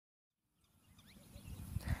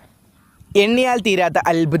എണ്ണിയാൽ തീരാത്ത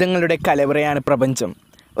അത്ഭുതങ്ങളുടെ കലവറയാണ് പ്രപഞ്ചം.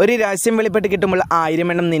 ഒരു രഹസ്യം വെളിപ്പെട്ട് കിട്ടുമ്പോൾ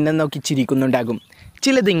 1000 എണ്ണം നിന്നെ നോക്കി ചിരിക്കുന്നുണ്ടാകും.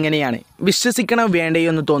 ചിലതിങ്ങനെയാണ്. വിശ്വസിക്കണോ വേണ്ടയോ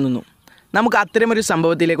എന്ന് തോന്നുന്നു. നമുക്ക് അത്തരമൊരു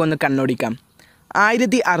സംഭവത്തിലേക്കൊന്ന് കണ്ണോടിക്കാം.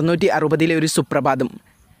 1660 ഒരു സുപ്രഭാതം,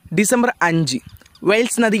 ഡിസംബർ 5,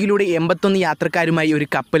 വെയിൽസ് നദിയിലൂടെ 81 യാത്രക്കാരുമായി ഒരു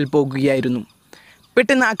കപ്പൽ പോകുകയായിരുന്നു.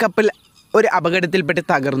 പെട്ടെന്ന് ആ കപ്പൽ ഒരു അപകടത്തിൽപ്പെട്ട്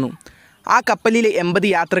തകർന്നു. ആ കപ്പലിലെ 80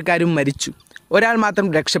 യാത്രക്കാരും മരിച്ചു. ഒരാൾ മാത്രം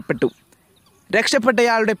രക്ഷപ്പെട്ടു.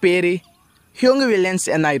 രക്ഷപ്പെട്ടയാളുടെ പേര് ഹ്യോങ് വില്യംസ്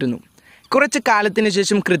എന്നായിരുന്നു. കുറച്ച് കാലത്തിന്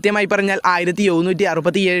ശേഷം, കൃത്യമായി പറഞ്ഞാൽ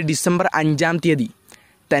 1767 ഡിസംബർ 5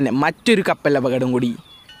 തന്നെ മറ്റൊരു കപ്പൽ അപകടം കൂടി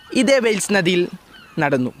ഇതേ വെയിൽസ് നദിയിൽ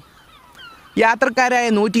നടന്നു. യാത്രക്കാരായ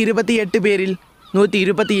 128 പേരിൽ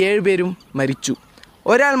 127 പേരും മരിച്ചു.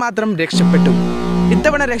 ഒരാൾ മാത്രം രക്ഷപ്പെട്ടു.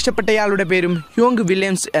 ഇത്തവണ രക്ഷപ്പെട്ടയാളുടെ പേരും ഹ്യോങ്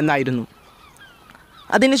വില്യംസ് എന്നായിരുന്നു.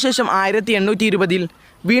 അതിനുശേഷം 1820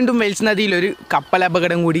 വീണ്ടും വെയിൽസ് നദിയിൽ ഒരു കപ്പൽ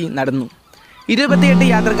അപകടം കൂടി നടന്നു. 28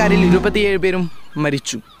 യാത്രക്കാരിൽ 27 പേരും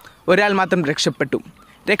മരിച്ചു. ഒരാൾ മാത്രം രക്ഷപ്പെട്ടു.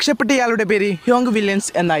 രക്ഷപ്പെട്ടയാളുടെ പേര് ഹ്യോങ്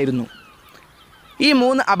വില്യംസ് എന്നായിരുന്നു. ഈ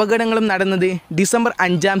 3 അപകടങ്ങളും നടന്നത് ഡിസംബർ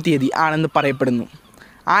 5 ആണെന്ന് പറയപ്പെടുന്നു.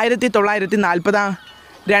 1940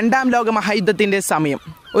 രണ്ടാം ലോക മഹായുദ്ധത്തിൻ്റെ സമയം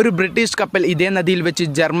ഒരു ബ്രിട്ടീഷ് കപ്പൽ ഇതേ നദിയിൽ വെച്ച്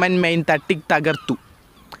ജർമ്മൻ മെയിൻ തട്ടി തകർത്തു.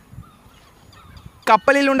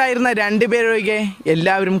 കപ്പലിലുണ്ടായിരുന്ന 2 പേരൊഴികെ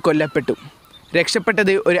എല്ലാവരും കൊല്ലപ്പെട്ടു.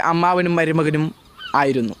 രക്ഷപ്പെട്ടത് ഒരു അമ്മാവനും മരുമകനും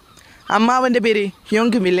ആയിരുന്നു. അമ്മാവൻ്റെ പേര്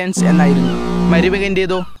ഹ്യോങ് വില്യംസ് എന്നായിരുന്നു.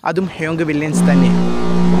 മരുമകൻ്റേതോ അതും ഹ്യോങ് വില്യംസ് തന്നെ.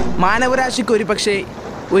 മാനവരാശിക്ക് ഒരുപക്ഷെ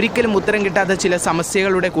ഒരിക്കലും ഉത്തരം കിട്ടാത്ത ചില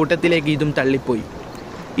സമസ്യകളുടെ കൂട്ടത്തിലേക്ക് ഇതും തള്ളിപ്പോയി.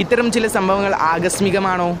 ഇത്തരം ചില സംഭവങ്ങൾ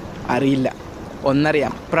ആകസ്മികമാണോ അറിയില്ല.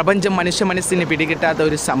 ഒന്നറിയാം, പ്രപഞ്ചം മനുഷ്യ മനസ്സിന് പിടികിട്ടാത്ത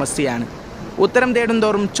ഒരു സമസ്യയാണ്. ഉത്തരം തേടും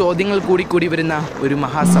തോറും ചോദ്യങ്ങൾ കൂടി വരുന്ന ഒരു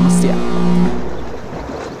മഹാസമസ്യ.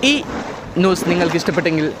 ഈ ന്യൂസ് നിങ്ങൾക്ക്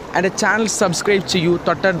ഇഷ്ടപ്പെട്ടെങ്കിൽ എൻ്റെ ചാനൽ സബ്സ്ക്രൈബ് ചെയ്യൂ.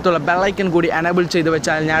 തൊട്ടടുത്തുള്ള ബെല്ലൈക്കൺ കൂടി എനേബിൾ ചെയ്ത്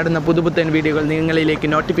വെച്ചാൽ ഞാനിടുന്ന പുതുപുത്തൻ വീഡിയോകൾ നിങ്ങളിലേക്ക്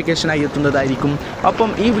നോട്ടിഫിക്കേഷനായി എത്തുന്നതായിരിക്കും. ഒപ്പം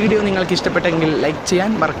ഈ വീഡിയോ നിങ്ങൾക്ക് ഇഷ്ടപ്പെട്ടെങ്കിൽ ലൈക്ക്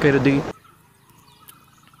ചെയ്യാൻ മറക്കരുത്.